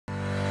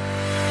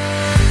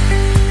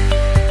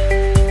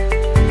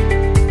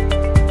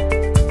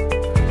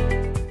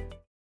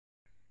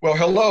Well,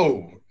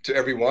 hello to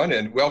everyone,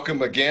 and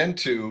welcome again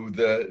to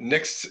the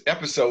next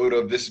episode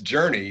of this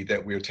journey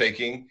that we're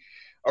taking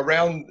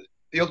around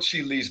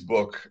Ilchi Lee's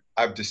book,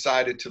 I've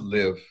Decided to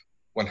Live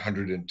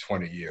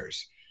 120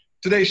 Years.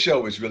 Today's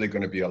show is really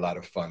going to be a lot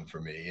of fun for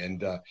me,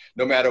 and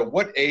no matter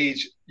what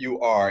age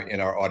you are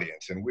in our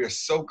audience, and we're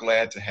so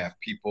glad to have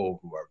people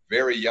who are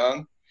very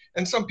young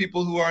and some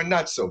people who are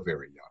not so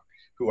very young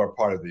who are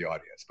part of the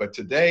audience. But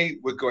today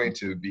we're going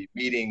to be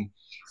meeting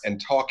and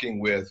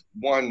talking with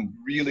one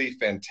really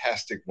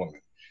fantastic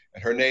woman.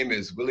 And her name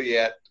is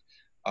Williette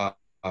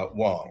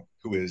Wong,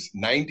 who is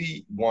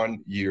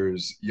 91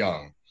 years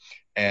young.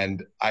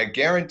 And I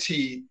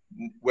guarantee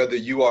whether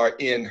you are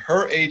in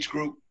her age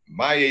group,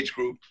 my age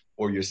group,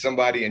 or you're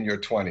somebody in your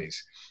 20s,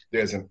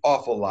 there's an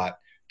awful lot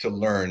to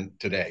learn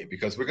today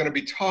because we're going to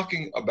be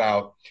talking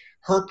about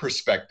her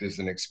perspectives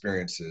and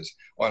experiences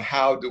on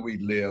how do we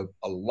live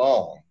a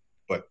long,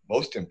 but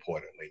most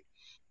importantly,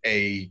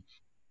 a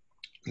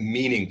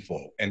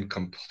meaningful and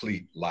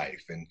complete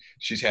life. And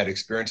she's had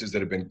experiences that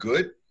have been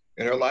good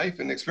in her life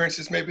and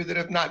experiences maybe that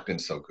have not been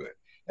so good,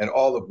 and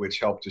all of which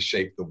help to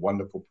shape the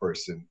wonderful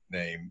person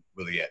named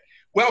Williette.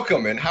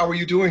 Welcome, and how are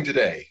you doing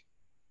today?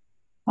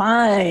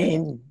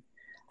 Fine.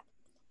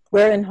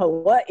 We're in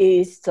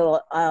Hawaii, so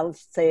I'll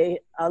say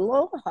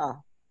aloha.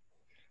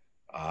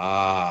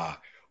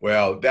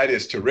 Well, that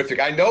is terrific.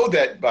 I know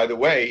that, by the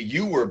way,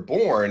 you were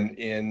born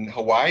in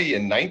Hawaii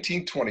in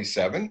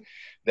 1927,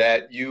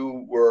 that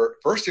you were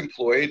first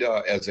employed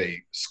as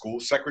a school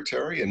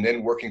secretary and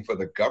then working for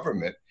the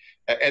government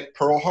at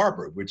Pearl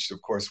Harbor, which,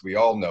 of course, we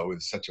all know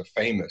is such a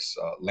famous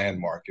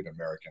landmark in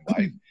American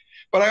life.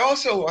 But I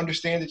also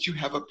understand that you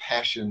have a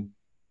passion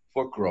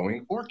for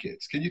growing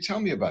orchids. Can you tell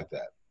me about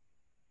that?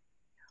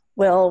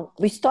 Well,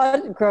 we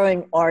started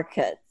growing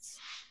orchids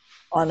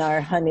on our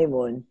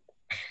honeymoon.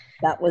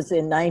 That was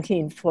in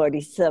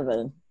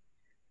 1947.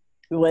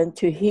 We went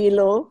to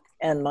Hilo,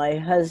 and my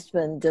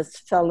husband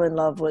just fell in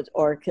love with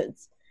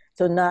orchids.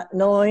 So not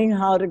knowing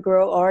how to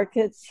grow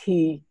orchids,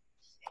 he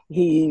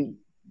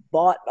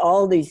bought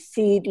all these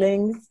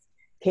seedlings,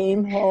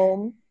 came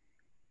home,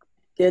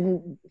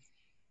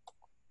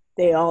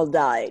 they all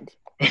died.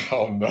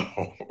 Oh,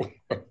 no.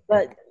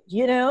 But,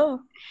 you know,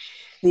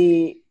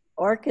 the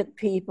orchid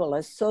people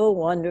are so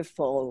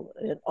wonderful.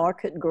 An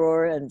orchid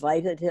grower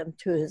invited him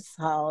to his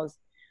house,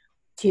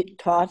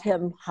 taught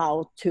him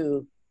how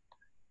to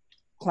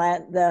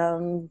plant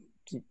them,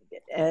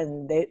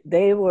 and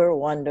they were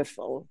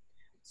wonderful.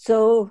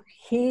 So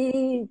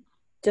he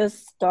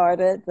just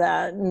started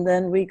that, and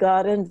then we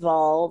got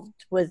involved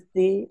with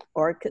the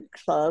orchid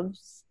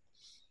clubs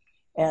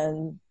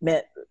and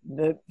met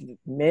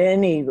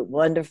many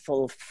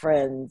wonderful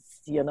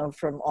friends, you know,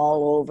 from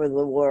all over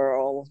the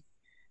world.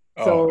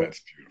 Oh, so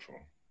that's beautiful.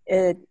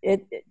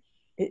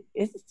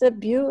 It's a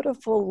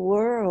beautiful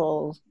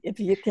world if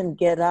you can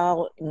get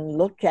out and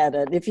look at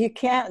it. If you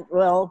can't,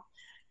 well,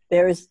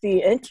 there's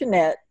the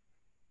internet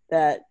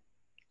that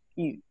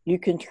you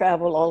can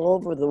travel all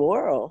over the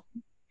world.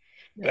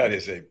 That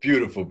is a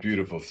beautiful,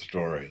 beautiful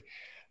story.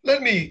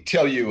 Let me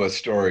tell you a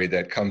story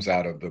that comes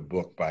out of the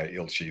book by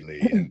Ilchi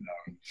Lee. And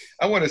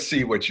I want to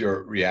see what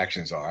your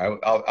reactions are.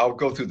 I'll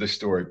go through the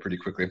story pretty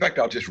quickly. In fact,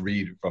 I'll just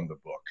read from the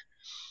book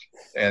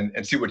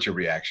and see what your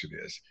reaction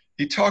is.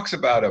 He talks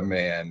about a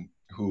man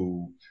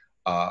who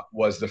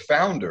was the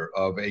founder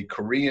of a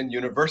Korean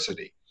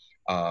university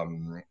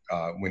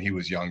when he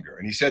was younger.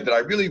 And he said that I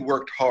really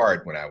worked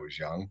hard when I was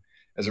young.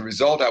 As a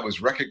result, I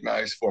was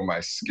recognized for my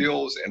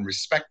skills and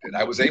respected.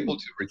 I was able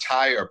to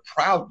retire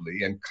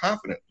proudly and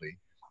confidently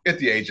at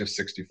the age of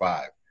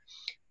 65.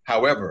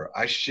 However,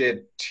 I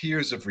shed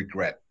tears of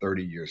regret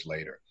 30 years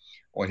later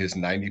on his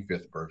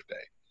 95th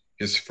birthday.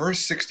 His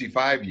first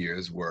 65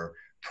 years were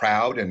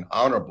proud and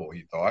honorable,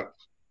 he thought.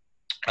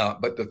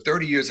 But the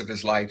 30 years of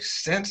his life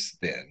since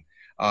then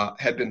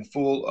had been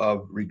full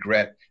of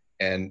regret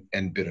and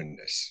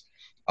bitterness.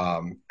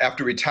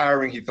 After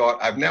retiring, he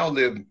thought, I've now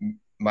lived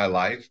my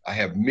life. I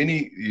have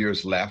many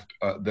years left.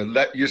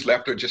 Years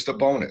left are just a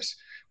bonus.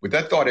 With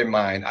that thought in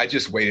mind, I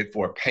just waited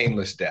for a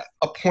painless death,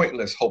 a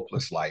pointless,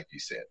 hopeless life, he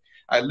said.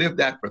 I lived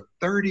that for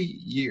 30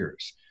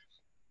 years.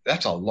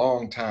 That's a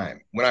long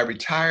time. When I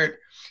retired,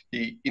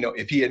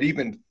 if he had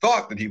even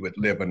thought that he would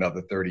live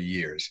another 30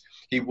 years,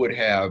 he would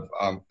have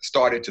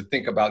started to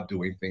think about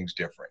doing things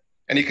different.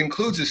 And he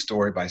concludes his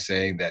story by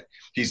saying that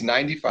he's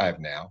 95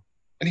 now,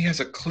 and he has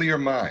a clear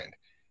mind.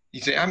 He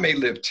said, I may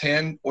live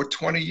 10 or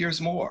 20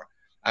 years more.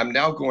 I'm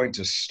now going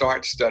to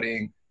start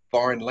studying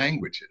foreign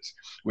languages,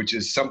 which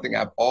is something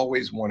I've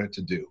always wanted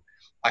to do.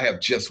 I have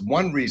just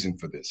one reason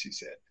for this, he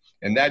said,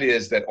 and that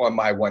is that on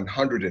my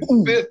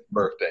 105th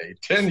birthday,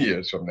 10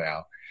 years from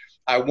now,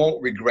 I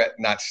won't regret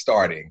not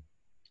starting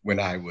when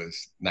I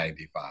was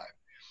 95.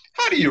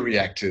 How do you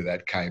react to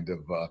that kind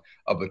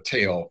of a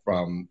tale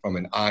from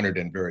an honored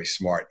and very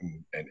smart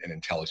and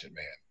intelligent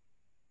man?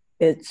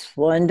 It's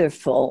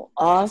wonderful,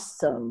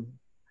 awesome.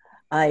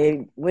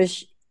 I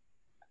wish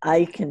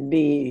I can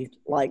be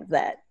like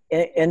that.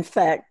 In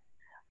fact,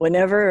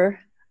 whenever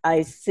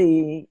I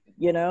see,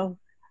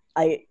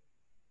 I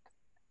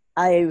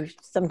I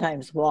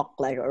sometimes walk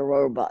like a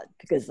robot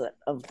because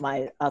of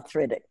my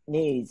arthritic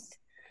knees.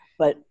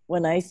 But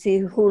when I see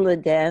hula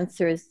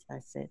dancers, I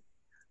say,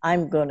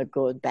 I'm going to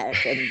go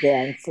back and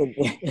dance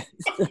again.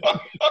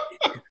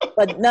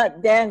 But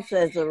not dance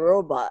as a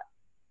robot.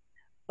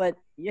 But,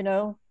 you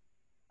know,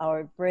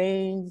 our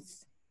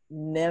brains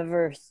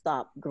never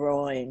stop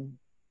growing,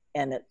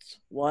 and it's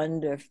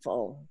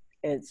wonderful.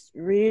 It's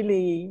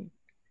really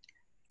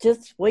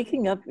just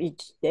waking up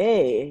each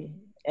day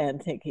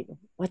and thinking,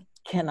 what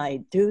can I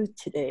do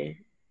today?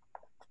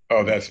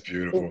 Oh, that's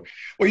beautiful.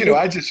 Well,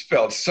 I just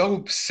felt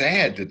so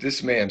sad that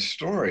this man's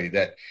story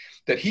that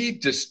he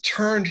just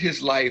turned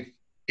his life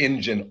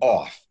engine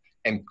off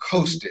and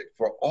coasted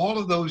for all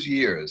of those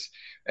years.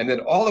 And then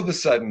all of a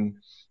sudden,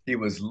 he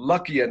was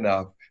lucky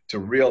enough to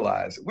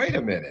realize, wait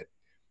a minute,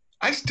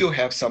 I still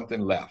have something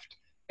left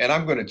and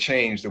I'm going to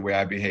change the way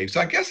I behave. So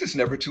I guess it's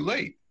never too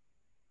late.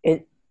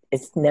 it,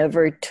 it's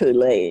never too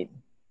late.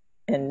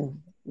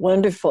 And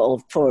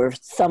wonderful for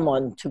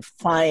someone to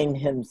find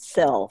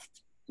himself,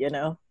 you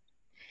know?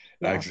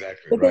 Yeah.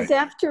 Exactly Because right.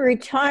 after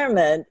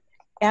retirement,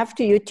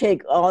 after you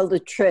take all the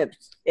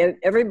trips,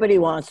 everybody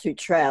wants to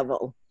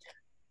travel.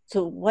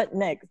 So what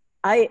next?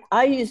 I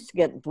used to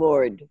get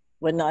bored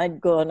when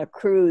I'd go on a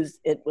cruise.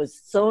 It was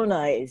so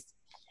nice,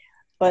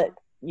 but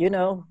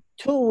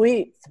 2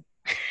 weeks,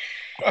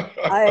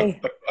 I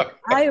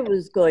I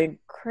was going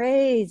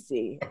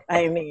crazy.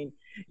 I mean,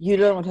 you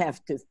don't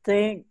have to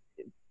think.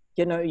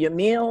 Your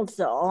meals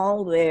are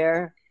all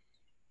there.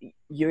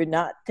 You're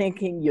not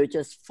thinking. You're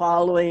just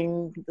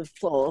following the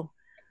flow.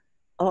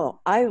 Oh,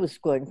 I was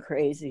going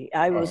crazy.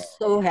 I was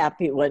so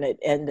happy when it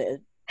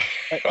ended.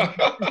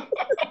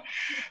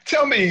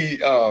 Tell me,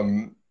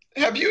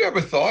 have you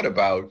ever thought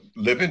about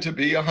living to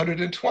be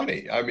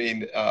 120? I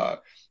mean,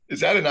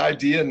 is that an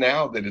idea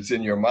now that it's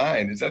in your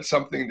mind? Is that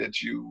something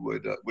that you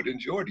would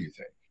enjoy, do you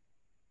think?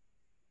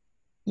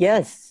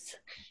 Yes.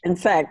 In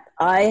fact,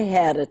 I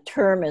had a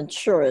term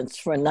insurance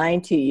for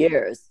 90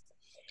 years.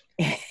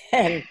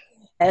 And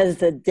as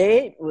the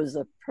date was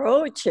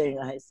approaching,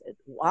 I said,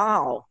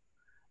 wow,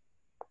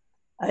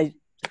 I,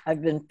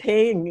 I've been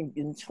paying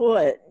into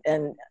it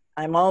and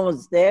I'm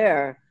almost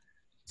there.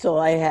 So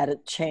I had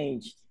it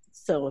changed.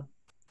 So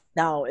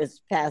now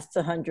it's past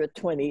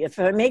 120. If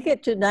I make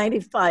it to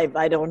 95,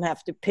 I don't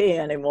have to pay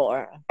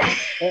anymore.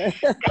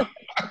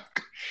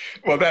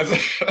 Well,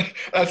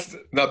 that's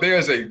now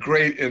there's a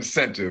great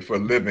incentive for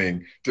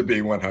living to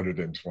be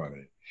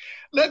 120.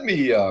 Let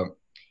me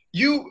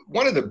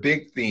one of the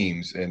big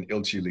themes in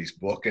Ilchi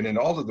book and in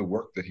all of the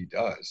work that he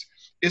does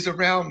is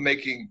around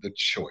making the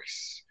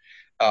choice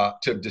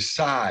to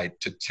decide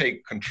to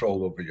take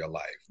control over your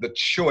life, the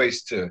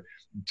choice to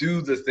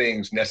do the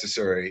things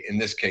necessary, in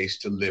this case,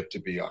 to live to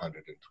be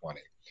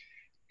 120.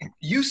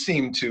 You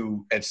seem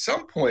to, at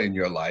some point in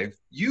your life,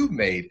 you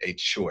made a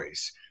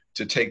choice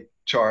to take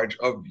charge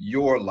of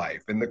your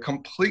life and the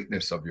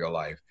completeness of your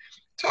life.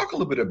 Talk a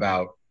little bit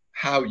about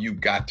how you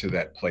got to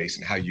that place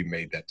and how you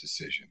made that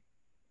decision.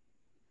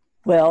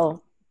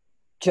 Well,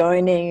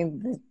 joining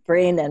the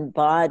brain and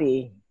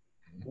body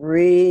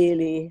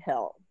really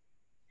helped.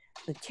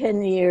 The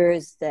 10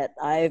 years that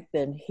I've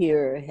been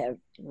here have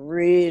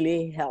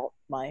really helped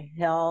my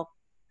health,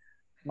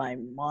 my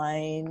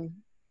mind,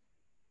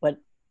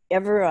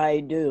 whatever I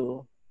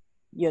do,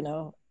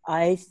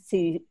 I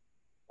see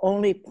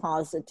only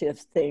positive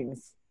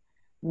things.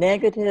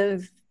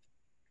 Negativity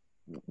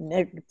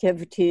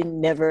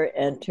never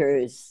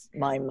enters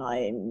my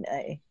mind.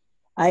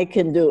 I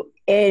can do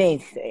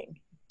anything.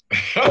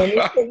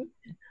 Anything,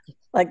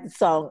 like the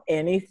song,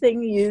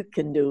 anything you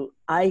can do,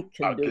 I I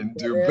can do can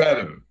do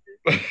better.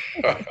 better.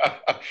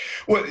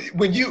 Well,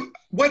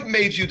 what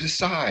made you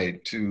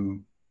decide to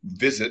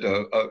visit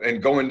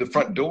and go in the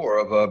front door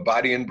of a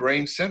body and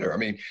brain center? I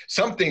mean,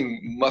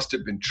 something must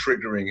have been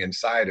triggering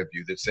inside of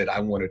you that said, I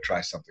want to try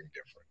something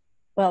different.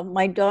 Well,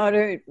 my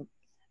daughter,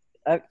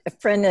 a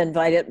friend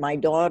invited my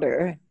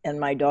daughter, and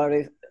my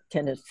daughter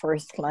attended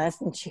first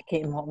class, and she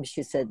came home.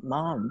 She said,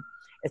 Mom,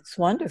 it's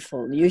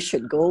wonderful. You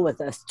should go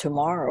with us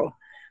tomorrow.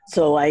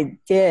 So I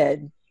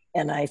did,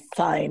 and I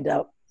signed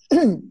up.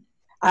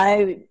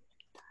 I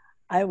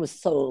I was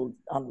sold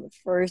on the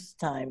first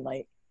time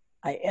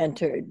I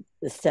entered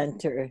the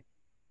center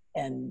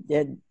and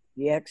did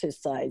the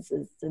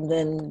exercises, and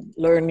then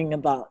learning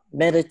about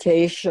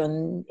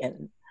meditation,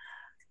 and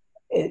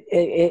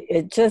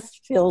it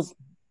just feels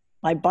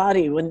my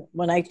body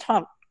when I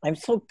talk. I'm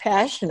so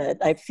passionate.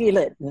 I feel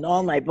it in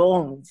all my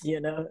bones.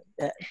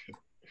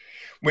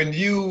 When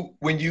you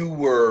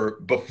were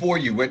before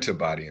you went to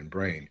body and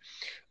brain,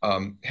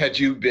 had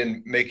you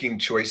been making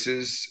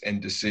choices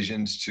and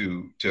decisions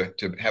to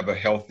have a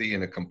healthy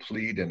and a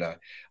complete and a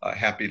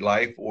happy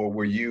life, or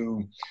were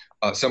you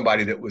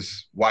somebody that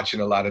was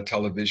watching a lot of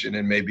television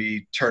and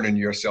maybe turning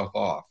yourself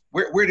off?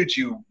 Where did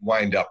you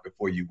wind up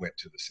before you went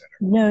to the center?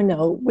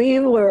 No. We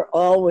were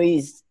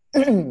always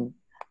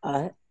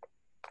uh,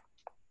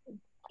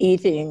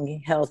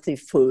 eating healthy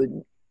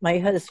food. My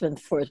husband,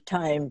 for a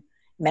time,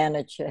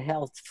 managed a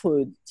health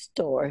food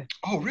store.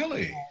 Oh,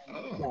 really?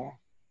 Oh.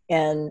 Yeah.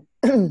 And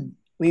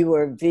we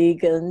were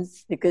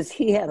vegans because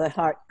he had a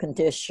heart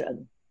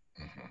condition.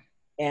 Mhm.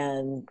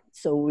 And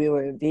so we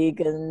were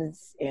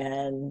vegans,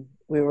 and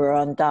we were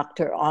on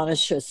Dr.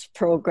 Onish's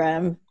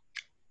program.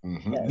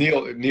 Mhm.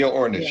 Yes. Neil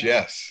Ornish, Yeah.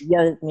 yes.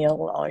 Yeah, Neil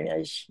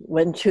Onish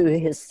went to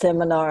his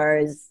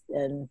seminars,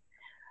 and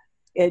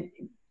it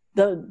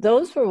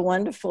those were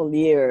wonderful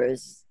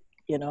years,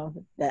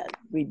 that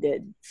we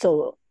did.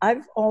 So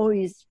I've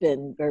always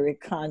been very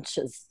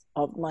conscious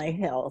of my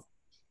health,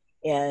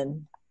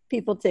 and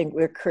people think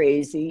we're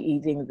crazy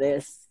eating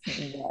this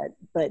and that,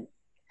 but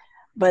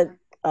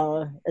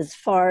as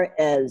far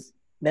as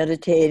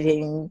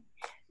meditating,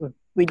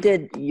 we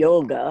did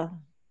yoga,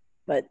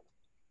 but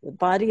the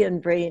body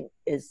and brain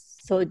is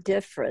so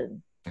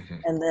different.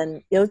 Mhm. And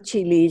then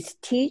Ilchi Lee's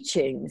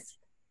teachings,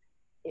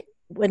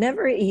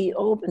 whenever he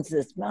opens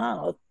his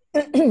mouth,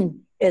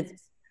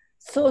 it's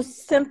so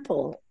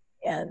simple,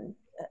 and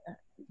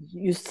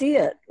you see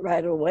it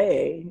right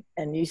away,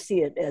 and you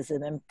see it as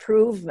an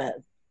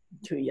improvement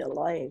to your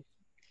life.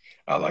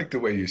 I like the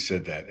way you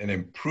said that, an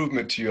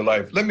improvement to your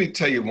life. Let me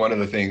tell you one of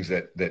the things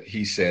that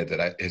he said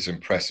has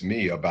impressed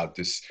me about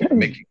this,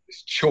 making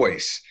this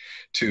choice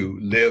to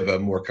live a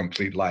more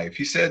complete life.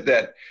 He said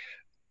that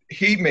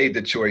he made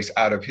the choice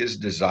out of his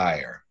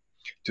desire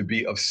to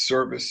be of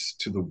service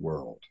to the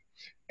world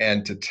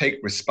and to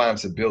take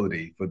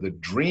responsibility for the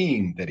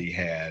dream that he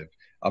had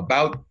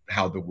about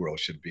how the world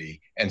should be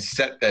and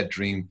set that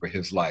dream for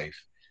his life.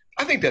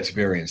 I think that's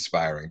very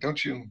inspiring,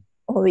 don't you?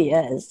 Oh,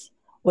 yes.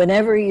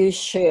 Whenever you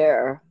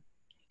share,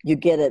 you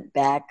get it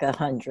back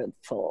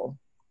 100-fold.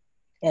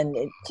 And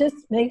it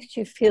just makes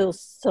you feel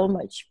so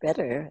much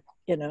better,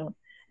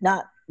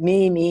 not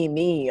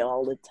me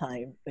all the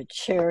time, but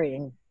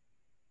sharing.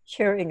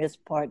 Sharing is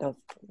part of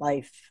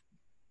life.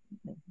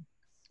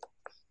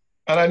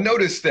 And I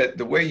noticed that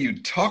the way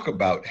you talk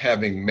about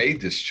having made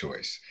this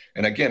choice,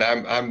 and again,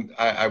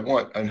 I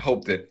want and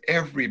hope that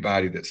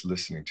everybody that's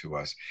listening to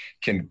us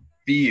can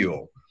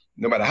feel,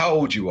 no matter how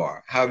old you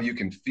are, how you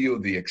can feel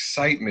the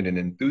excitement and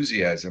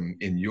enthusiasm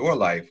in your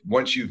life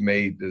once you've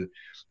made the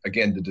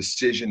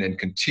decision and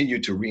continue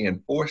to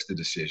reinforce the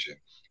decision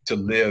to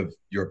live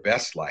your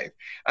best life.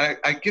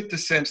 I get the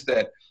sense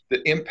that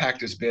the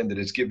impact has been that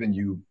it's given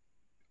you,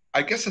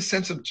 I guess, a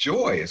sense of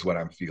joy is what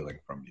I'm feeling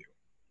from you.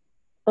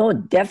 Oh,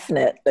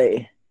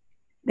 definitely.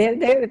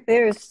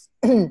 There's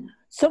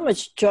so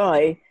much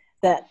joy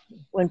that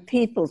when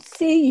people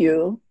see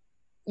you,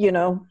 you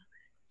know,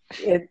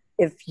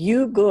 if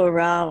you go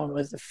around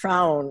with a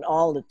frown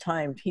all the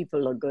time,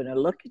 people are going to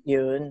look at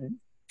you and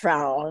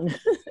frown.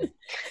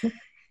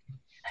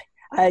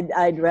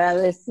 I'd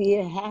rather see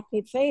a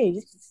happy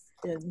face,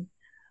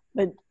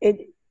 but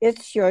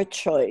it's your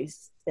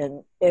choice,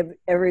 and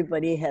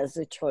everybody has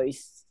a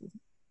choice,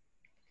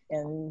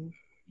 and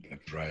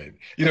That's right.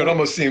 It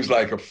almost seems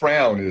like a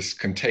frown is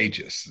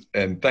contagious,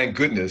 and thank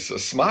goodness a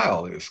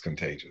smile is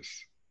contagious.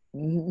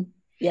 mm-hmm.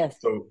 Yes.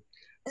 So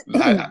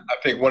I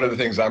think one of the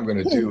things I'm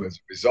going to do as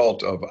a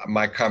result of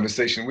my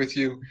conversation with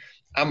you,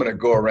 I'm going to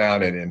go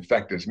around and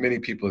infect as many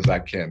people as I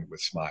can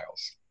with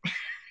smiles.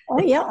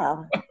 Oh,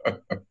 yeah.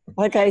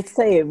 Like I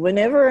say,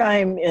 whenever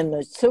I'm in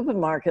the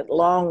supermarket,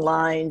 long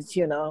lines,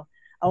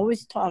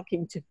 always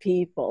talking to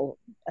people.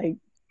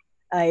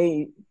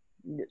 I,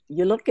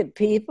 you look at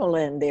people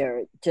and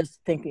they're just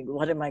thinking,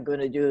 what am I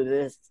going to do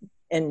this?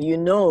 And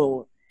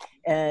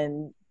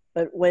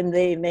but when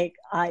you make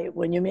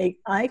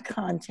eye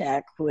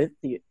contact with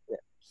you,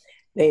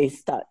 they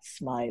start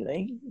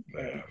smiling.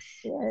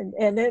 Yes.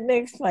 And it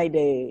makes my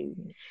day.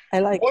 I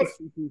like to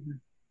see people.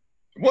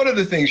 One of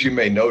the things you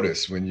may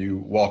notice when you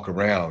walk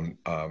around,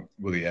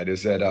 Williette,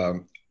 is that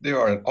there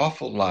are an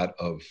awful lot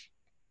of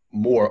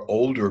more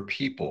older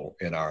people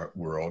in our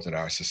world, in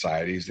our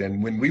societies,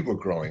 than when we were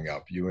growing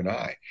up, you and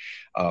I.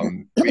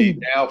 We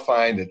now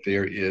find that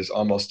there is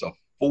almost a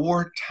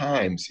 4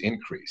 times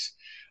increase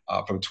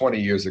from 20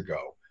 years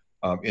ago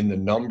in the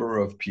number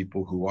of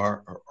people who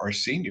are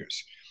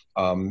seniors.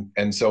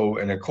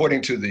 And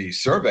according to the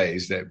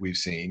surveys that we've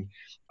seen,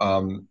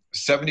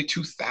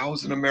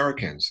 72,000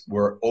 Americans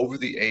were over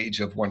the age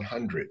of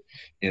 100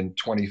 in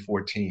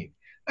 2014.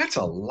 That's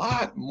a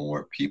lot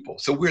more people.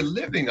 So we're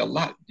living a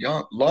lot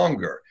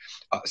longer,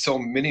 so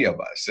many of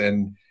us.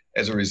 And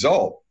as a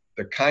result,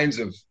 the kinds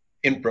of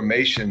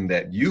information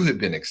that you have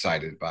been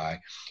excited by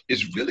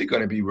is really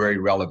going to be very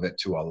relevant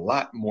to a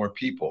lot more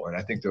people. And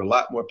I think there are a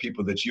lot more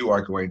people that you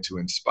are going to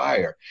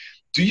inspire.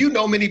 Do you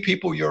know many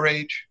people your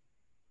age?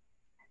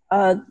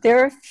 There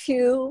are a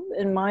few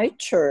in my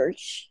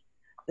church.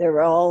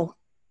 They're all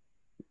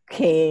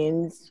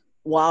canes,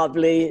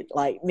 wobbly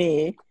like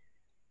me,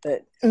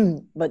 but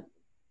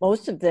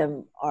most of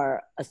them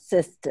are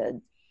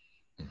assisted.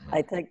 Mm-hmm.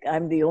 I think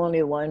I'm the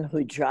only one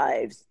who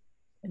drives.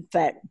 In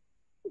fact,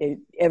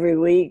 every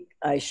week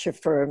I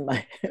chauffeur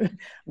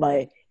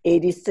my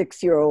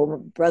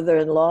 86-year-old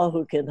brother-in-law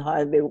who can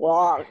hardly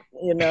walk.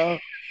 You're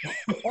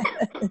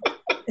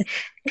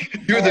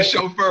the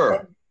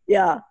chauffeur.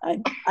 Yeah,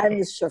 I'm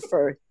the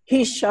chauffeur.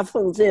 He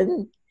shuffles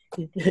in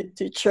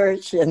to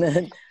church, and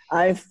then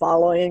I'm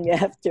following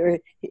after.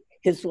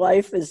 His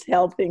wife is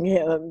helping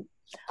him.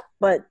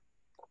 But,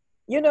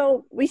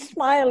 we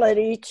smile at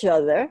each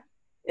other.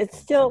 It's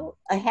still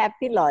a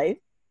happy life.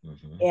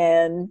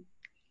 Mm-hmm.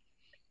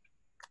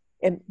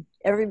 And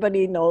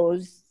everybody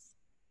owes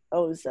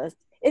us.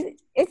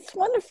 It's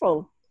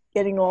wonderful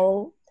getting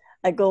old.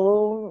 I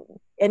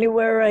go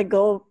anywhere I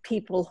go,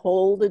 people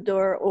hold the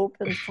door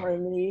open for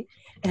me,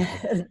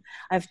 and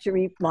I have to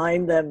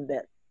remind them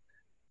that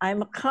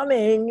I'm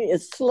coming.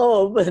 It's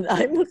slow, but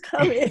I'm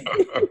coming.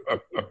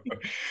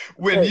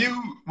 When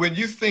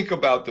you think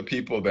about the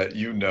people that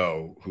you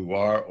know who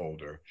are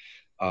older,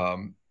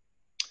 um,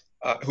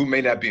 who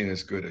may not be in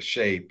as good a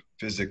shape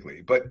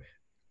physically, but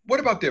what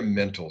about their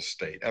mental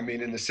state? I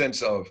mean, in the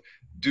sense of,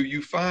 do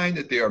you find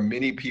that there are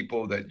many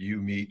people that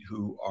you meet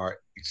who are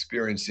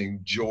experiencing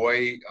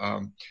joy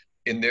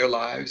in their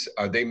lives?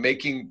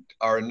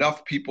 Are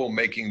enough people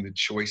making the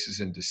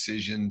choices and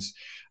decisions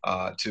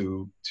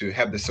to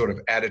have the sort of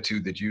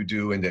attitude that you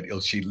do and that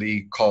Ilchi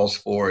Lee calls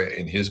for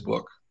in his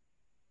book?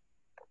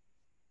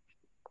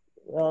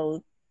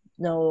 Well,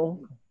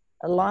 no,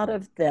 a lot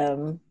of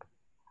them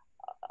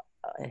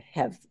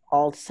have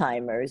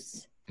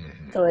Alzheimer's.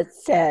 Mm-hmm. So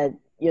it's sad,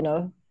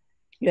 you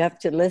have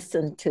to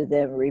listen to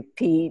them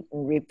repeat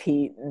and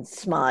repeat and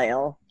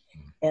smile.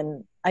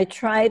 And I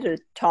try to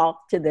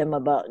talk to them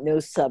about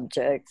new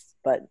subjects,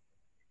 but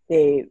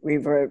they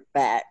revert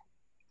back,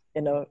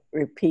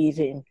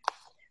 repeating.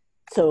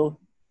 So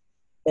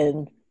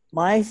in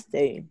my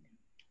state,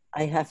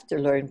 I have to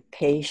learn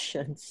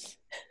patience.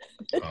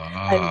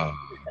 Ah,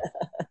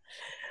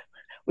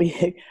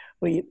 we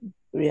we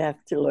we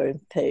have to learn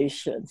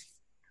patience.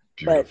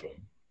 beautiful.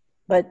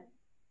 But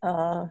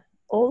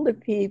older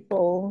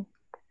people,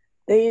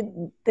 they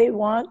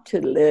want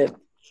to live.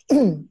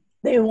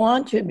 They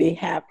want to be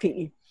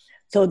happy.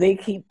 So they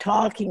keep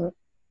talking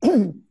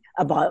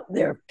about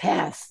their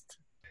past.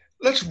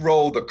 Let's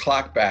roll the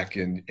clock back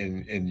in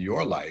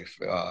your life.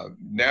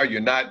 Now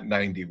you're not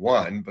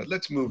 91, but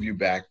let's move you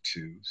back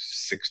to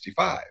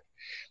 65.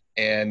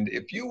 And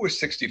if you were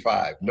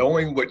 65,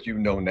 knowing what you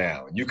know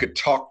now, you could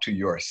talk to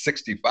your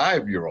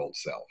 65-year-old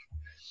self,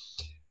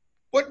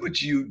 what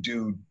would you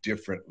do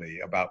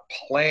differently about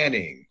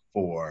planning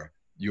for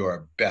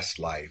your best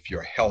life,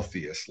 your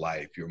healthiest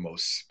life, your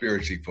most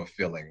spiritually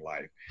fulfilling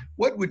life?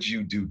 What would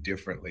you do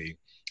differently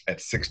at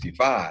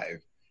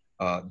 65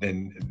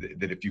 than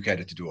if you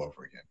had it to do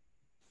over again?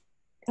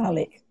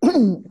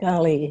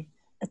 Golly,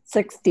 at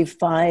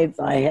 65,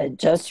 I had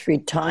just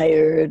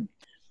retired,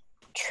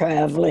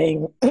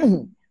 traveling,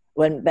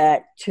 went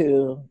back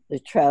to the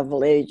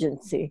travel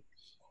agency.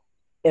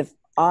 If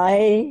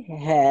I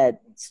had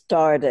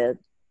started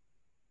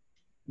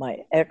my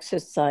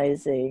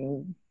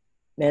exercising,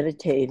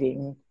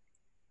 meditating,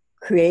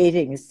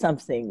 creating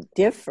something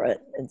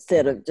different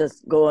instead of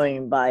just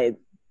going by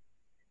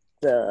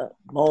the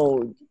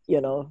mode,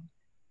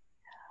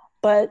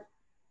 But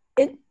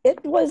it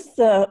was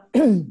a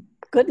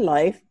good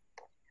life.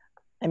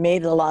 I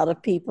made a lot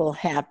of people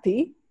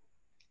happy,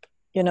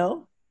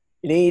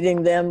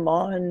 leading them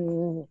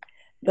on.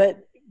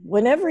 But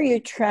whenever you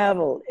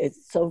travel,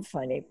 it's so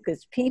funny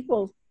because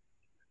people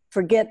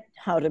forget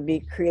how to be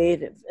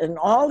creative. And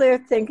all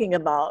they're thinking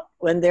about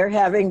when they're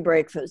having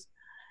breakfast,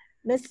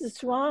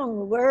 Mrs.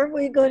 Wong, where are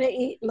we going to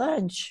eat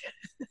lunch?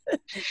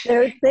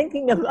 They're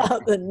thinking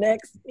about the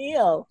next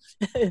meal.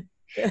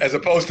 As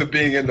opposed to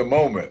being in the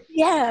moment.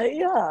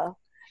 Yeah.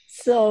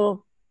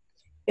 So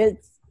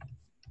it's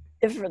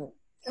different.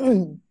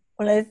 When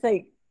I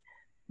think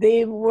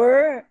they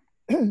were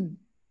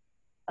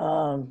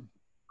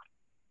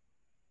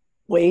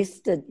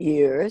wasted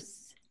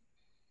years,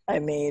 I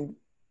mean,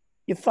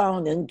 you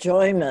found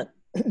enjoyment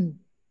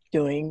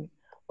doing,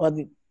 well,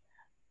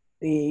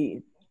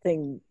 the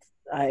thing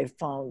I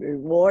found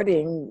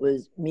rewarding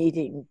was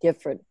meeting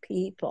different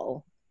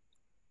people,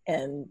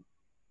 and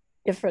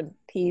different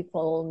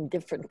people and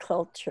different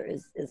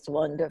cultures is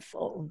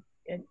wonderful,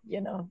 and,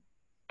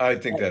 I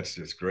think that's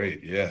just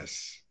great,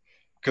 yes.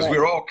 Because but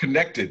we're all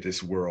connected,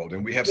 this world,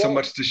 and we have so yeah,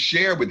 much to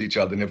share with each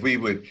other. And if we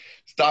would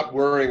stop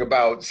worrying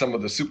about some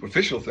of the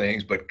superficial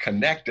things, but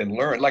connect and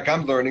learn, like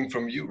I'm learning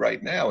from you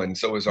right now, and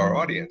so is our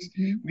audience,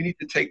 we need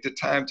to take the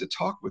time to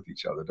talk with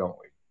each other, don't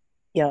we?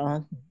 yeah.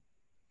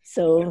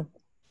 So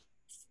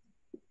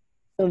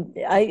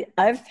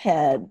I've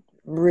had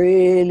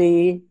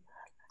really,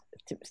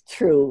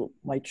 through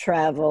my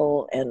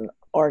travel and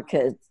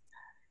orchids,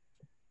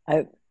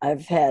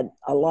 I've had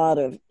a lot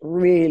of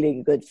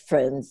really good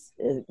friends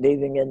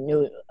living in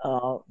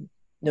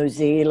New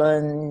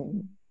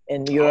Zealand,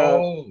 in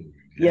Europe, Oh,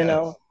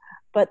 yes.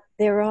 but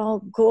they're all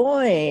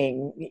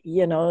going,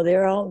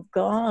 they're all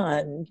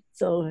gone.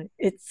 So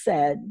it's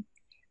sad.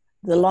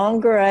 The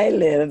longer I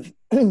live,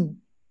 the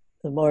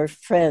more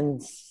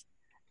friends.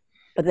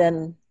 But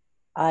then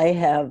I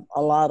have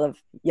a lot of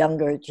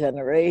younger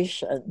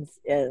generations,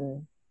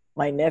 and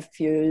my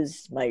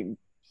nephews, my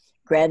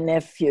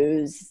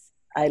grandnephews,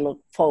 I look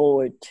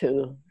forward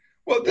to.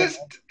 Well, this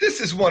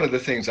is one of the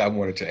things I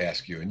wanted to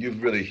ask you, and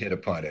you've really hit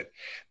upon it,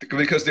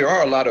 because there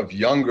are a lot of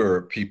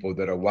younger people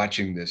that are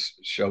watching this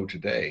show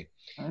today.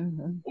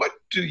 Mhm. What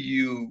do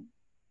you,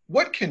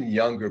 what can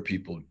younger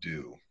people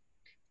do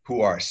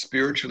who are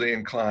spiritually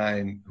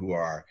inclined, who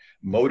are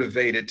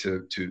motivated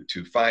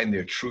to find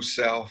their true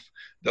self,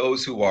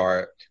 those who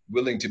are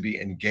willing to be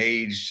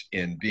engaged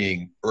in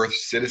being Earth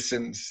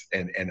citizens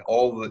and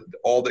all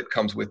that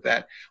comes with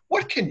that?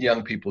 What can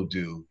young people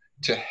do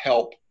to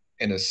help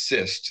and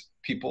assist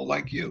people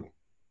like you?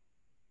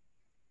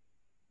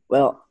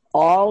 Well,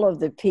 all of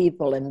the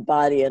people in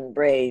Body and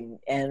Brain,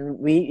 and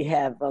we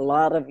have a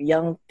lot of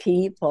young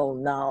people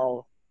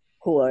now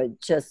who are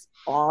just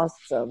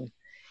awesome.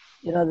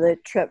 You know,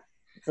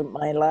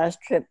 my last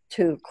trip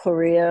to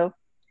Korea,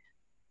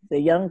 the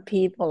young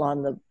people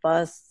on the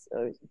bus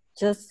are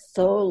just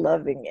so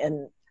loving.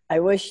 And I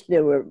wish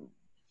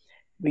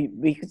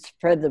we could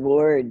spread the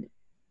word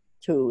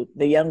to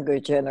the younger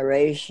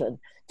generation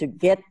to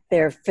get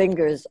their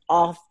fingers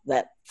off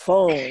that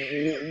phone.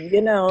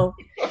 You know,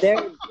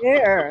 they're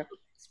there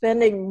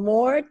spending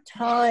more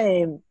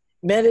time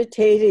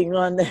meditating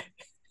on the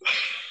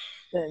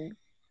than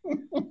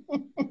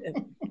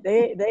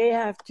they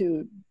have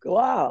to go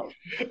out.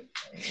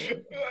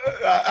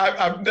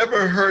 I've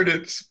never heard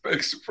it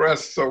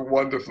expressed so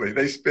wonderfully.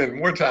 They spend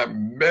more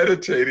time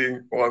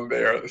meditating on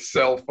their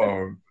cell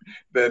phone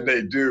than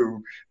they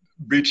do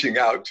reaching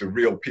out to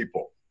real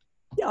people.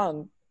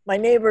 My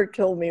neighbor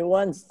told me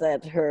once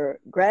that her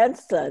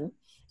grandson,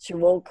 she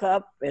woke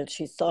up and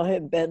she saw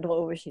him bent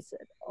over. She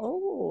said,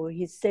 "Oh,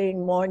 he's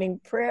saying morning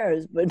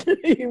prayers," but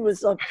he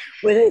was up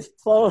with his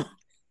phone.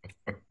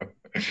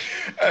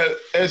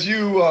 As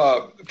you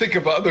think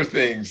of other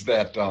things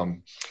that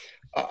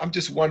I'm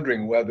just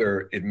wondering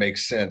whether it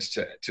makes sense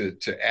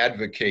to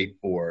advocate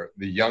for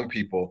the young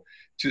people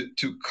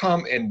to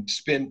come and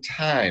spend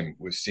time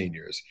with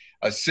seniors,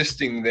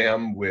 assisting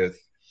them with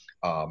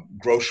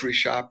grocery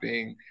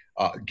shopping,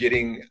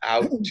 getting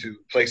out to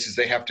places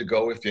they have to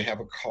go if they have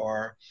a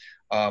car,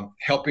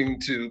 helping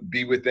to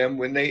be with them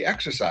when they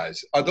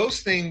exercise. Are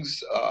those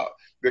things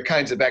the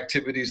kinds of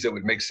activities that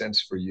would make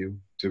sense for you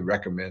to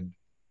recommend?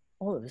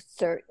 Oh,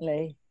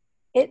 certainly.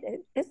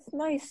 It's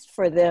nice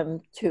for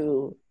them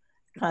to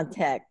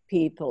contact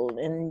people,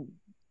 and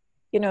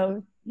you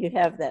know, you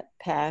have that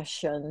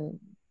passion.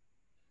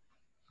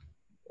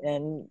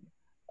 And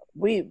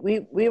we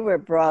were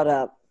brought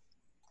up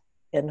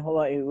in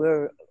Hawaii. We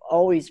were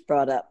always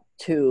brought up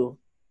to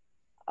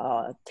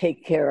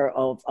take care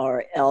of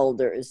our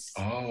elders.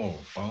 Oh,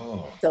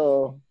 oh.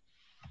 So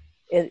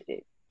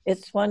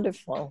it's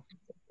wonderful.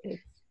 It's,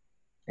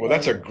 Well,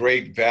 that's and a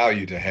great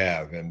value to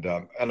have, and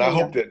yeah,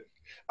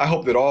 I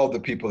hope that all the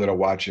people that are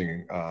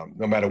watching,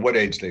 no matter what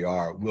age they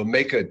are, will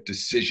make a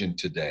decision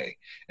today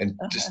and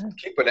just uh,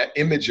 keep an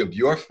image of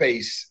your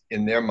face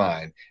in their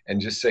mind,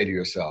 and just say to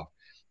yourself,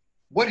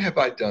 "What have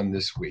I done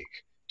this week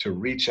to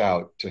reach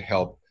out to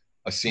help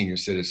a senior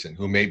citizen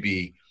who may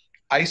be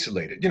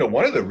isolated?" You know,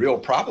 one of the real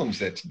problems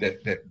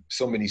that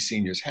so many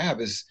seniors have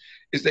is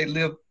they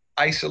live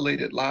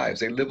isolated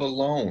lives. They live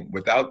alone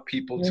without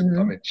people to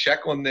come mhm. and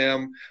check on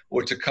them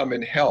or to come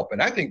and help.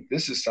 And I think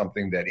this is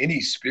something that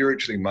any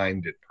spiritually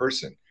minded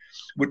person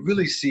would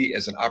really see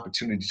as an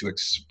opportunity to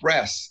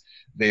express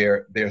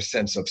their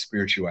sense of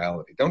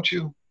spirituality, don't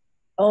you?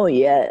 Oh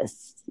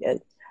yes, yes.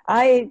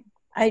 I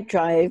I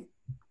drive.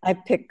 I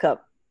pick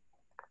up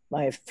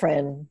my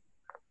friend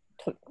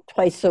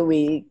twice a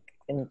week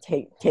and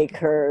take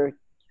her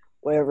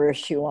wherever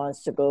she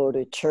wants to go,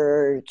 to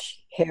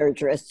church,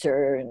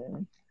 hairdresser,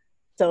 and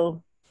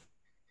so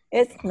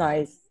it's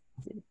nice.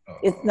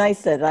 It's Uh,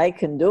 nice that I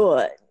can do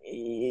it,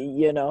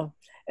 you know.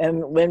 And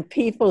when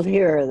people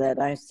hear that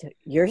I say,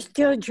 "You're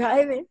still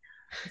driving,"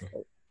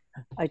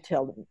 I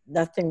tell them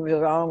nothing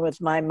wrong with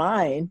my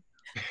mind.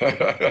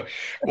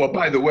 well,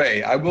 by the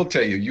way, I will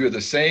tell you, you're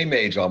the same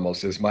age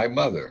almost as my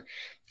mother,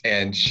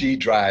 and she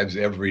drives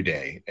every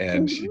day,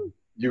 and Mhm.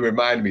 you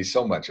remind me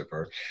so much of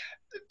her.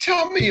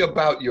 Tell me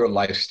about your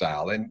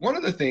lifestyle. And one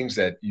of the things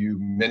that you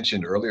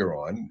mentioned earlier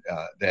on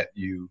that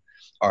you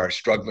are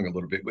struggling a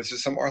little bit with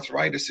is some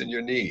arthritis in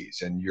your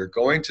knees, and you're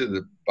going to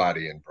the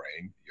body and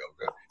brain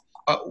yoga.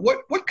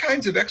 What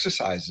kinds of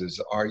exercises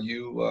are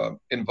you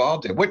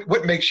involved in?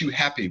 What makes you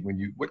happy when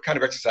you? What kind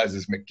of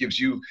exercises gives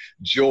you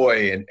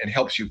joy and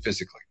helps you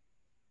physically?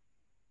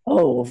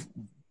 Oh,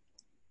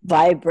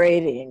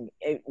 vibrating.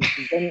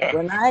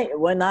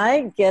 When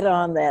I get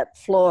on that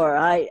floor,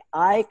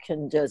 I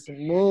can just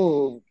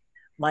move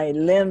my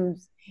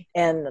limbs,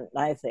 and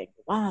I think,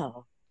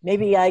 wow,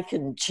 maybe I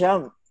can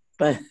jump,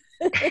 but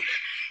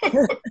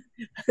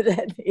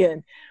yeah,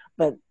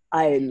 but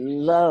I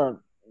love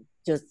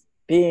just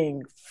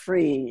being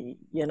free,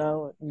 you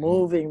know,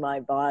 moving my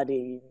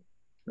body,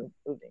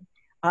 moving.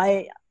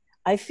 I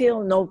I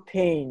feel no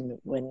pain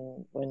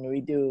when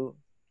we do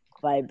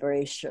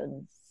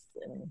vibrations,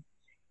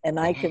 and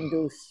I can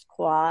do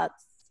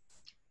squats,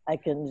 I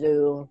can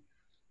do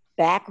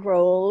back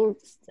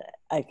rolls,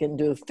 I can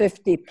do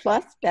 50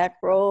 plus back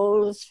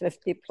rolls,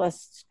 50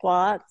 plus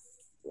squats.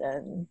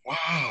 and you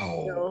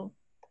Wow. know,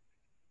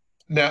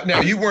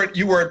 Now you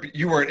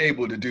weren't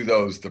able to do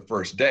those the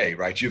first day,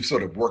 right? You've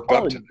sort of worked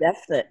up oh, to them.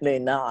 definitely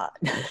not.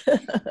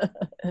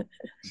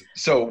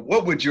 So,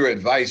 what would your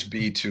advice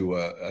be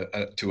to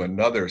to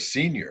another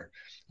senior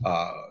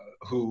uh,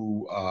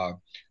 who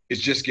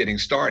is just getting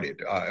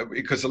started?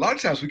 Because a lot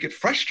of times we get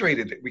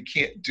frustrated that we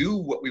can't do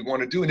what we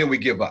want to do, and then we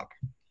give up.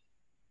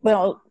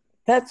 Well,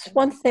 that's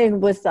one thing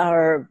with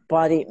our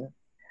body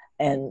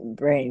and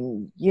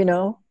brain. You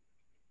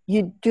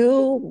do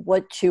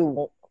what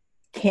you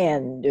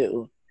can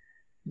do.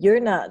 You're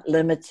not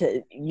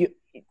limited.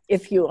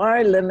 If you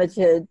are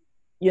limited,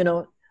 you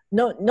know,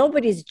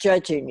 nobody's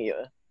judging you,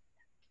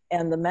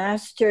 and the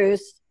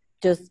masters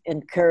just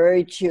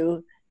encourage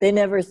you. They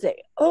never say,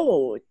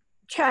 "Oh,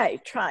 try."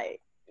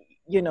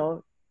 You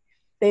know,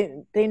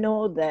 they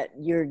know that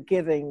you're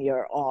giving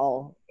your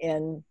all,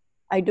 and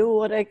I do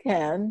what I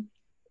can.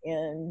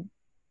 And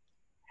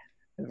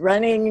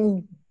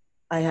running,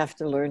 I have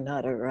to learn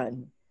how to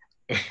run.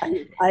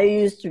 I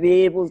used to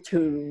be able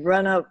to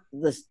run up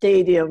the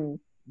stadium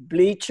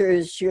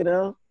bleachers,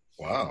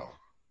 Wow.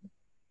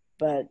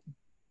 but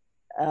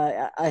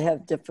I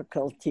have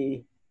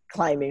difficulty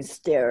climbing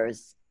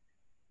stairs.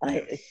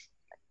 I Yes.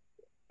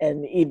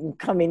 and even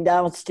coming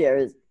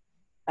downstairs.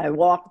 I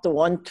walked the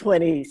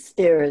 120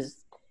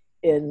 stairs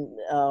in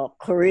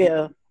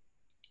Korea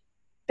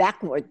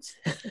backwards,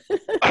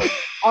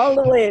 all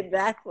the way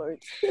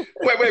backwards.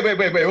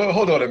 Wait. Well,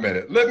 hold on a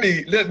minute. Let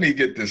me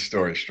get this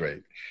story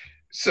straight.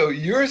 So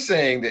you're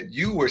saying that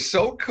you were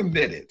so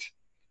committed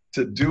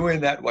to doing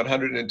that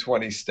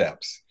 120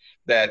 steps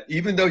that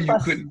even though you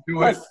plus couldn't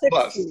do it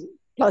plus 60,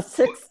 plus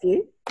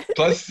 60.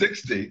 plus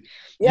 60,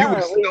 you were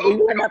Yeah, we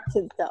went up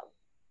to the top.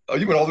 oh,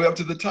 you went all the way up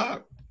to the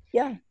top.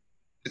 Yeah.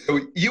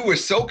 So you were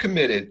so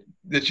committed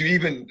that you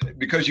even,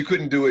 because you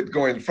couldn't do it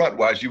going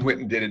frontwise, you went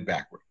and did it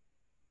backward.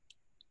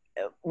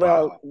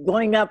 Well, Wow.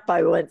 going up,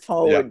 I went Yeah.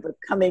 forward, but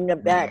coming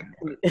Right. back,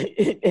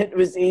 it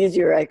was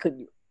easier. I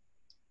could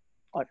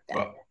walk back.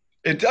 Well,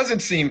 it doesn't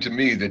seem to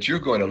me that you're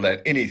going to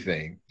let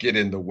anything get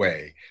in the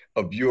way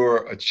of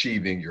your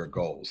achieving your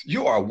goals.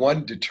 You are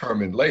one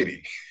determined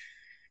lady.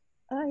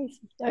 I,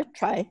 I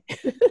try.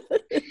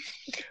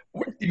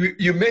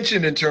 You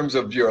mentioned in terms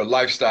of your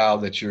lifestyle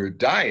that your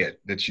diet,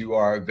 that you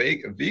are a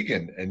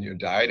vegan in your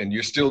diet, and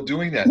you're still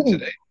doing that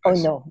today. Oh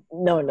no,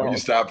 no, Or you no.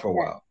 stopped for a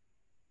while.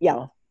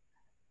 Yeah.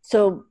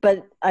 So,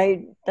 but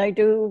I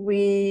do.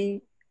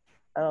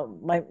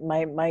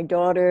 My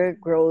daughter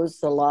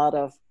grows a lot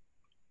of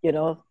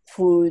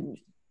food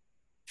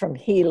from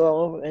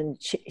Hilo, and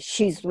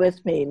she's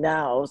with me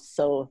now.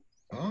 So,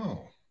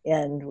 Oh,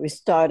 and we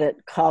started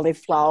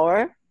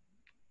cauliflower.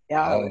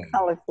 Yeah, the oh,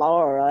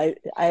 cauliflower.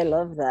 I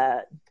love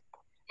that.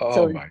 oh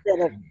So my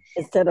goodness.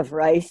 instead of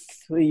rice,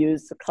 we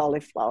use the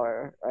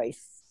cauliflower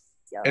rice.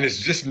 And Yeah. it's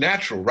just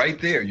natural right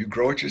there. You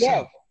grow it Yes.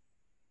 yourself.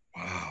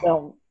 Wow.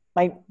 Well,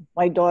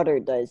 my daughter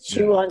does. She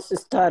Yeah. wants to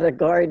start a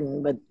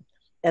garden, but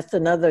that's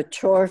another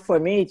chore for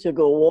me to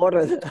go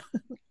water them.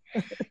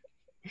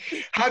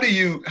 How do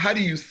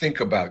you think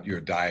about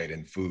your diet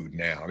and food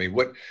now? I mean,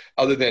 what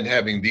other than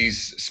having these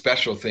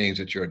special things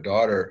that your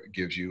daughter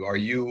gives you, are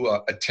you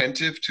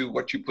attentive to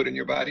what you put in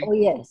your body? Oh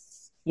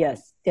yes,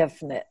 yes,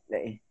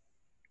 definitely.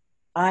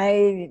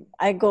 I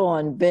go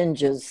on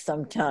binges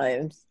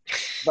sometimes,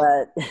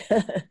 but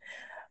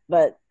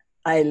but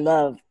I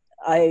love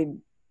I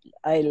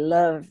I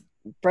love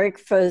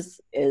breakfast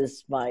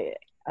is my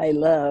I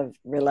love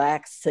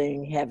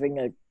relaxing, having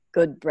a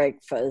good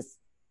breakfast.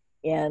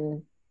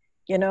 And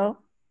you know,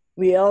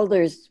 we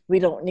elders we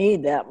don't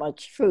need that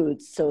much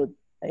food, so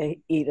I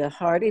eat a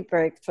hearty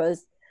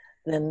breakfast.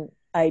 Then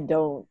I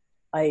don't.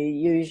 I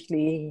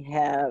usually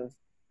have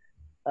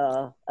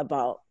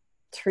about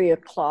 3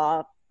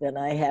 o'clock. Then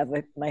I have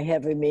my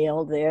heavy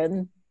meal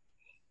then,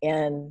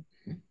 and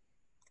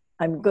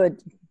I'm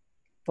good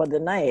for the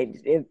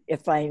night.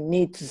 If I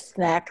need to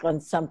snack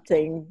on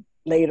something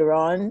later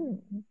on,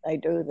 I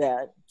do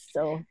that.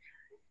 So,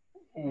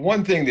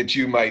 One thing that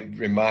you might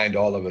remind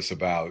all of us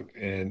about,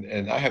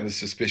 and I have a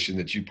suspicion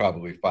that you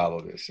probably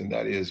follow this, and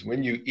that is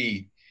when you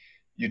eat,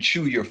 you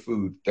chew your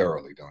food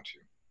thoroughly, don't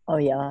you? oh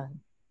yeah,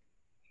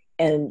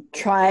 and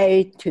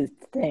try to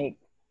think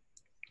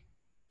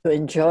to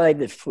enjoy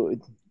the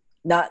food,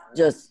 not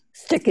just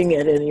sticking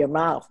it in your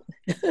mouth.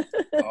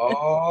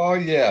 Oh,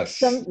 yes.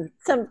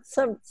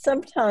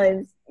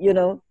 Sometimes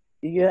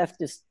you have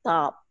to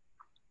stop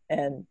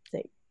and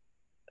think.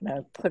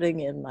 I'm putting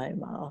in my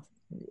mouth.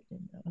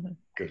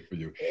 Good for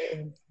you.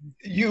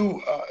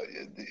 You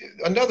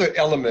Another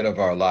element of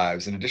our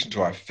lives, in addition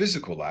to our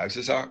physical lives,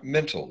 is our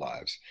mental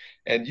lives.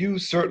 And you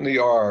certainly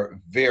are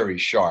very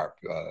sharp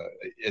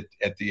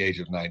at the age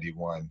of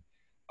 91.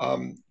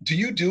 Do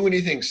you do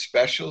anything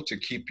special to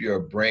keep your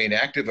brain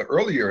active?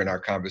 Earlier in our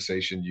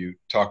conversation, you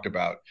talked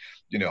about,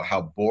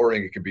 how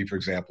boring it can be. For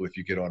example, if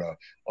you get on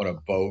a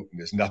boat and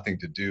there's nothing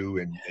to do,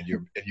 and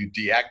you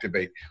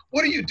deactivate.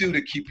 What do you do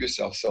to keep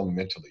yourself so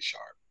mentally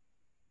sharp?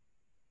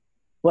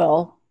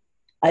 Well,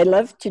 I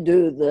love to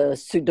do the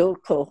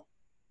Sudoku,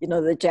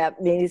 the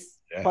Japanese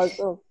Yes.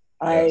 puzzle.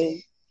 I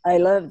Yes. I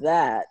love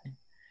that.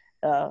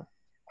 Uh,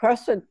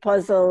 Crossword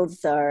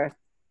puzzles are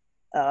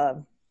uh,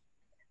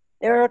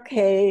 they're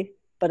okay,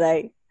 but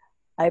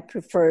I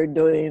prefer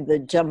doing the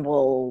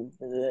jumble,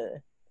 Hmm.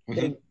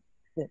 the,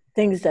 the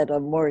things that are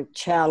more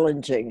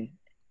challenging,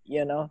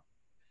 you know.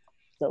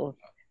 So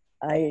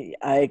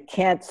I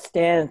can't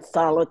stand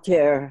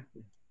solitaire.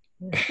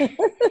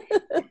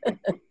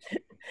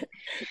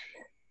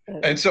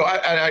 And so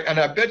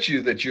I bet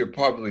you that you're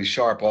probably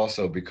sharp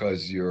also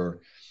because you're,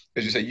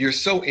 as you say, you're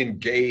so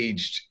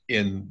engaged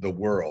in the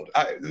world.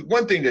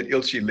 One thing that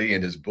Ilchi Lee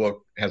in his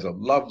book has a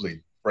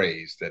lovely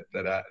phrase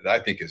that I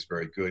think is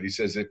very good. He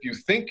says, if you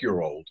think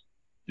you're old,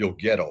 you'll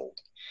get old.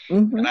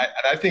 And Hmm.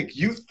 I think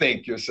you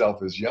think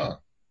yourself as young.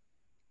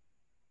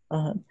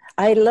 uh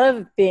I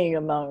love being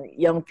among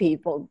young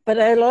people, but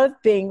I love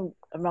being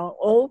among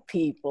old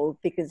people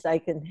because I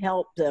can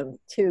help them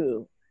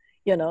too.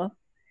 You know,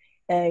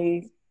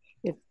 I,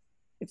 if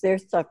if they're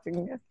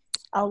suffering,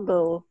 I'll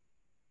go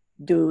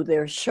do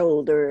their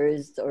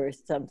shoulders or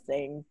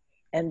something,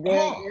 and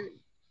Oh,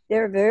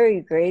 they're very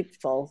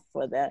grateful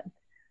for that.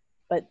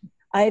 But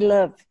I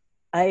love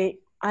I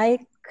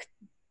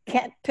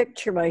can't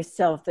picture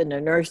myself in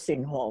a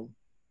nursing home.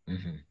 hmm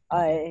hmm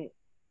I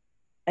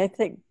I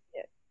think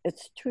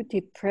it's too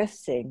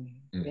depressing.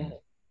 Yeah.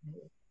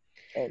 hmm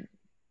And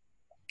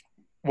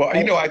Well,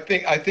 I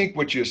I think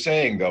what you're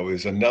saying though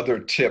is another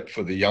tip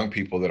for the young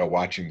people that are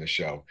watching the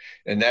show,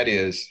 and that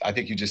is, I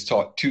think you just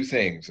taught two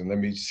things, and let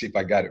me see if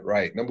I got it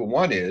right. Number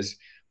one is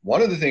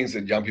one of the things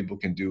that young people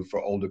can do for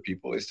older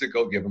people is to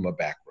go give them a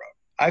back rub.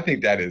 I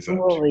think that is a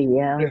oh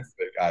yeah,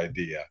 terrific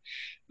idea.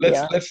 Let's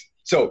yeah. let's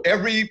so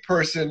every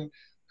person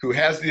who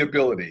has the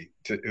ability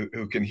to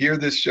who can hear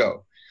this show,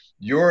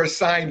 your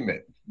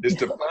assignment is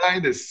to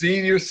find a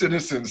senior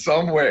citizen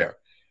somewhere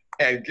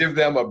and give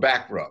them a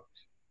back rub,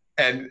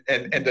 and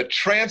the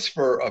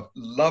transfer of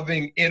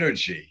loving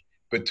energy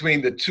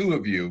between the two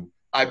of you,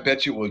 I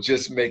bet you will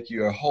just make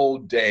your whole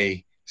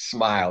day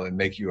smile and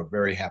make you a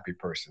very happy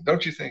person.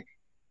 Don't you think?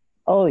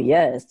 Oh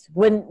yes.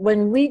 When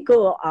we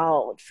go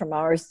out from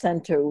our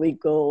center, we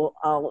go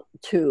out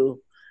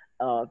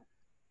uh,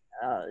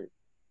 uh,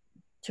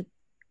 to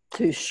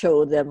to show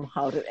them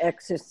how to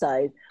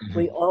exercise.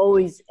 We Mhm.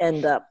 always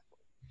end up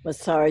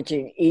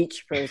massaging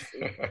each person.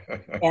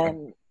 And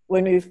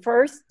when we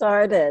first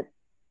started,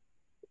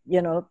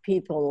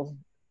 people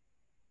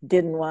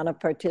didn't want to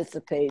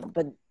participate.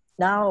 But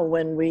now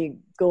when we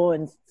go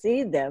and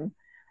see them,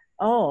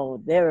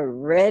 oh, they're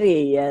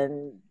ready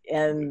and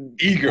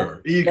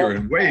Eager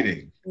and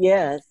waiting.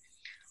 yes.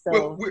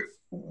 Well, So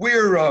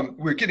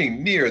we're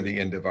getting near the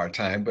end of our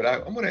time, but I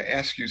want to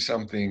ask you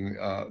something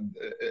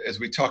as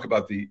we talk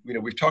about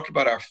we've talked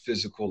about our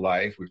physical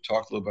life, we've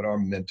talked a little bit about our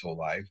mental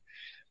life,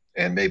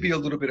 and maybe a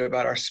little bit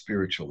about our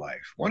spiritual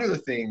life. One of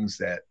the things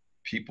that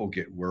people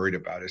get worried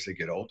about as they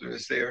get older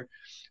is they're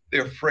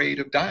afraid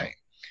of dying.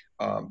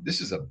 This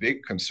is a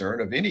big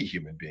concern of any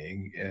human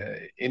being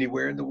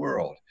anywhere in the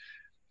world.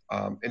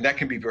 And that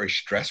can be very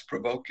stress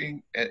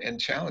provoking and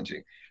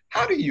challenging.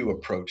 How do you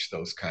approach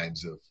those kinds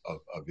of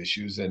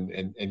issues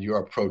and your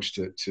approach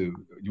to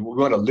you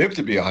want to live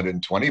to be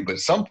 120, but at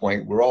some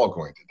point we're all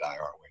going to die,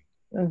 aren't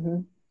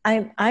mhm.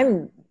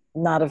 I'm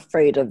not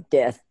afraid of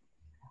death.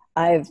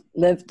 I've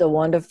lived a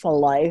wonderful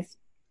life,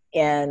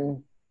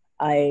 and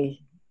I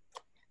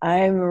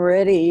I'm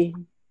ready,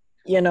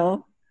 you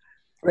know,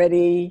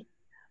 ready.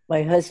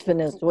 My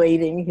husband is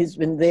waiting. He's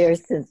been there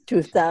since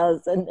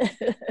 2000.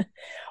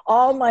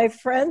 All my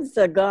friends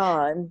are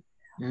gone.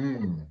 we?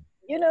 Mm.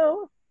 You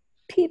know,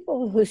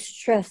 people who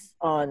stress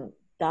on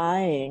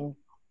dying,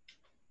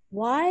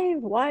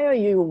 why are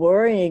you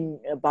worrying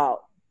about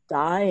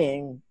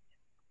dying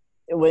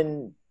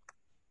when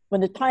when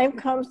the time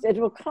comes, it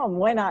will come.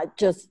 Why not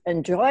just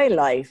enjoy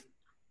life,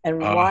 and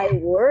why Ah,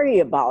 worry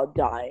about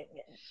dying?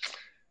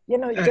 You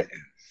know, that is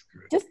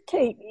good. just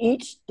take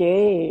each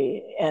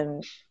day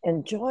and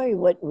enjoy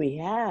what we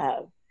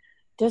have.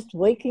 Just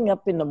waking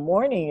up in the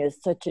morning is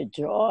such a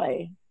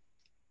joy.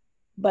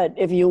 But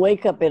if you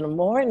wake up in the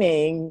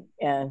morning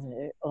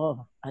and,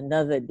 oh,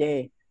 another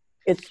day,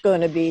 it's going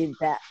to be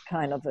that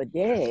kind of a It's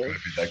going day. to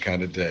be that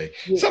kind of day.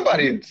 You,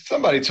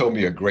 Somebody told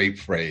me a great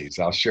phrase.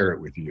 I'll share it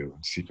with you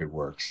and see if it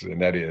works.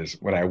 And that is,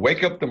 when I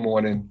wake up in the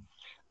morning,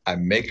 I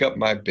make up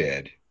my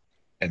bed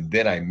and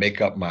then I make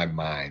up my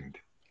mind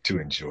to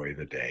enjoy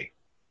the day.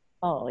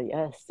 oh,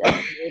 yes,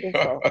 that's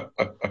beautiful.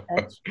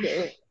 That's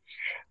true.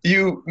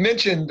 You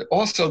mentioned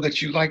also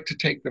that you like to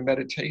take the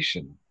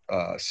meditation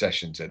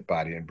sessions at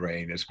Body and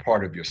Brain as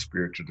part of your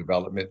spiritual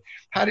development.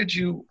 How do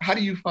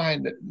you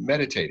find that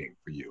meditating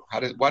for you?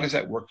 Why does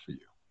that work for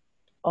you?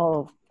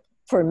 Oh,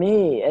 for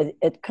me,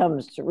 it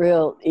comes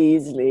real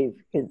easily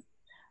because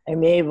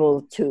I'm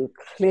able to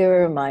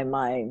clear my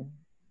mind,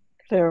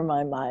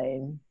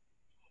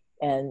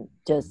 and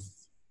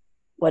just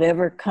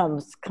whatever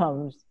comes,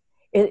 comes.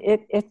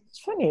 It's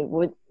funny.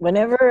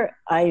 Whenever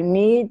I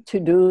need to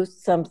do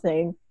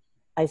something,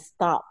 I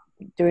stop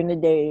during the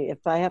day.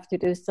 If I have to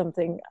do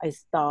something, I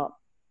stop,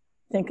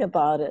 think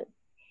about it,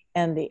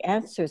 and the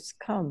answers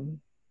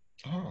come.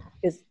 Oh.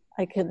 Is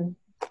I can,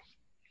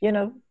 you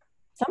know,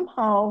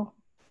 somehow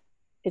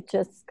it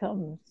just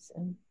comes.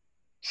 And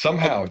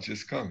Somehow it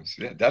just comes.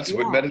 Yeah, that's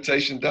what yeah,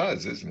 meditation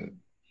does, isn't it?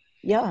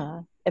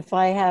 yeah. If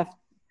I have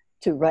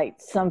to write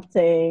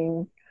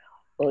something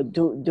or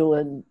do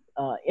an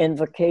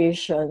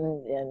invocation,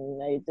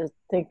 and I just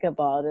think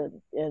about it,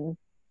 and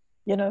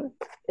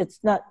it's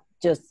not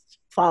just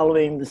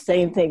following the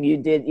same thing you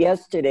did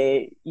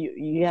yesterday.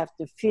 You have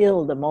to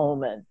feel the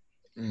moment.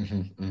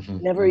 Mm-hmm, mm-hmm,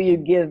 Whenever mm-hmm. you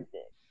give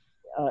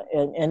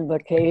an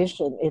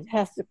invocation, it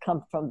has to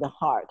come from the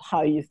heart,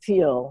 how you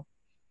feel,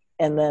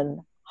 and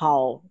then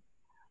how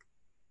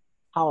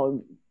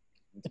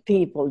the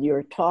people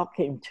you're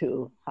talking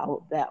to,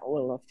 how that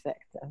will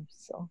affect them.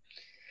 So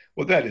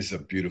Well, that is a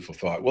beautiful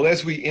thought. Well,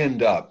 as we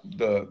end up,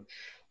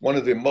 one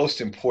of the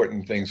most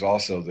important things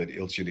also that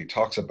Ilchili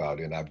talks about,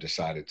 and I've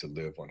decided to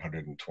live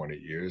 120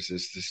 years,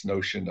 is this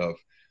notion of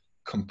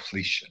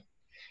completion,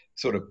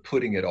 sort of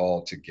putting it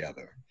all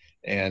together.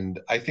 And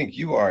I think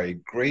you are a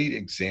great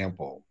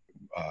example,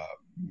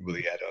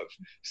 Williette, of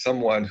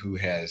someone who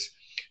has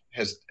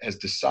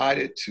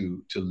decided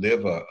to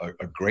live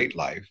a great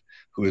life,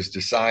 who has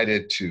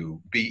decided to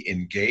be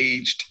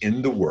engaged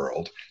in the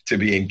world, to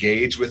be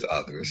engaged with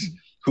others,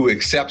 who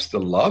accepts the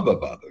love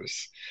of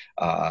others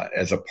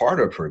as a part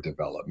of her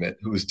development,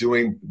 who is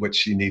doing what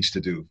she needs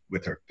to do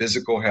with her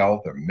physical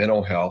health, her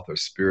mental health, her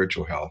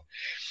spiritual health.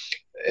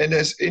 And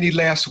there's any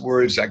last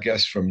words, I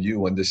guess, from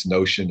you on this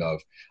notion of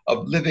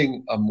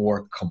living a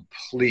more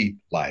complete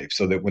life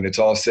so that when it's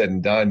all said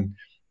and done,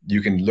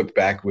 you can look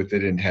back with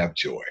it and have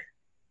joy?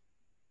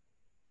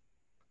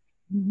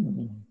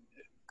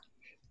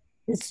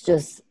 it's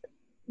just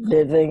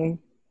living,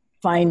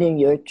 finding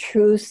your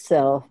true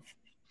self.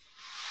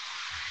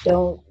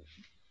 Don't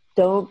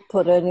don't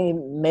put any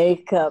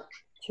makeup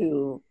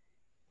to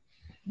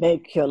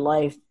make your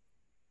life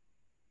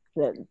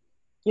that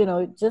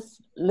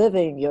just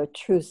living your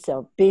true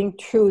self, being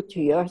true to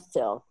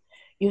yourself.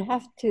 You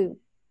have to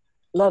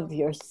love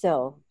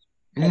yourself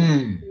and be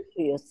Mm. true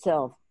to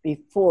yourself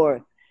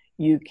before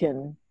you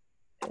can,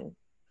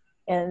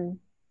 and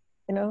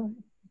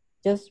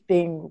just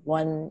being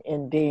one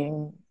in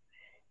being,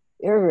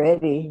 you're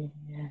ready.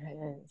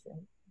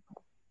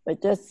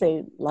 But just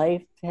say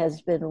life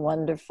has been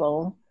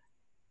wonderful.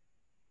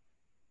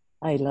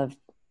 I love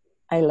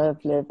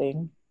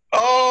living.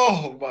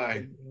 Oh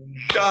my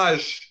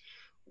gosh,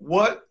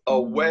 what a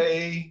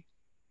way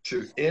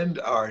to end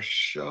our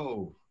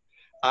show.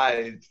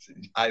 I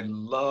I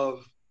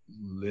love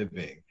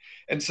living.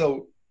 And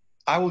so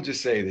I will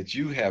just say that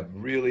you have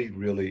really,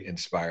 really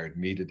inspired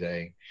me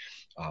today.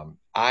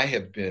 I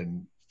have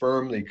been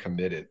firmly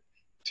committed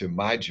to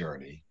my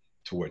journey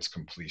towards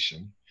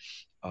completion.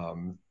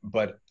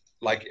 But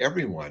like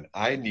everyone,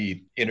 I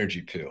need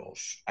energy pills.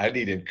 I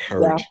need Yeah,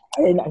 encouragement.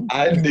 and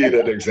I need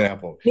an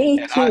example. me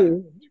And I,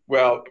 too.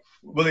 well,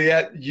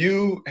 Williette,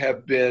 you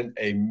have been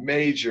a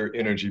major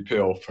energy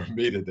pill for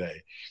me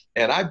today.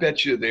 And I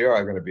bet you there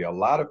are going to be a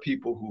lot of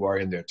people who are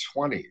in their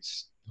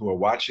 20s who are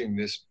watching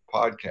this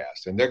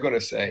podcast, and they're going to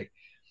say,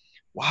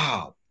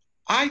 wow,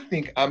 I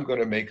think I'm going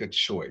to make a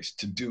choice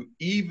to do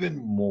even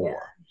Yeah.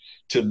 more,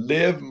 to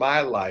live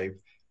my life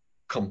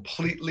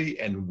completely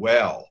and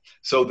well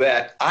so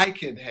that I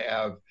can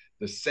have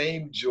the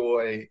same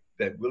joy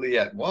that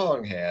Williette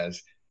Wong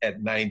has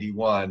at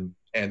 91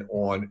 and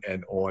on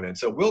and on. And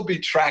so we'll be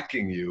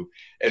tracking you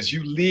as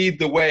you lead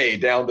the way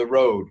down the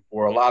road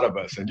for a lot of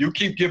us. And you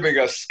keep giving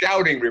us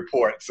scouting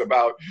reports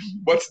about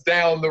what's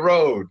down the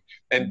road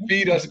and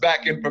feed us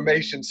back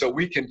information so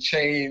we can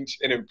change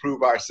and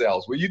improve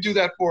ourselves. Will you do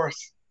that for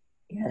us?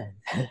 Yeah.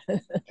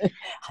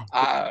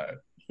 I,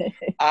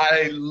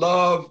 I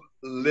love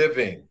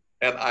living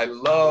and I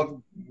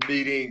love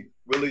meeting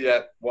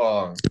Williette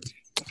Wong.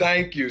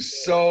 Thank you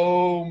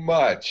so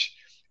much.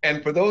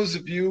 And for those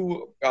of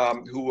you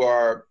who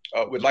are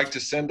would like to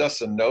send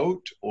us a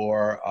note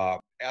or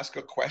ask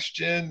a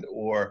question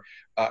or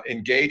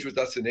engage with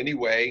us in any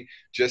way,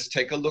 just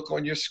take a look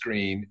on your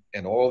screen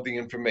and all the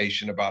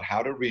information about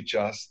how to reach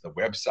us, the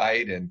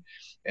website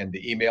and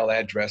the email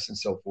address and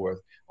so forth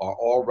are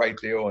all right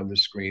there on the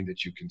screen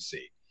that you can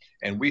see.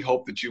 And we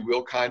hope that you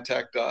will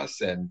contact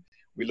us, and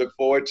we look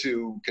forward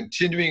to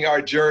continuing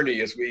our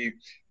journey as we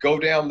go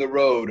down the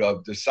road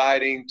of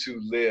deciding to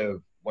live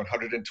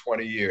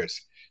 120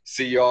 years.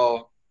 See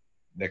y'all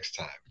next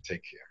time.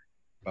 Take care.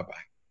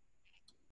 Bye-bye.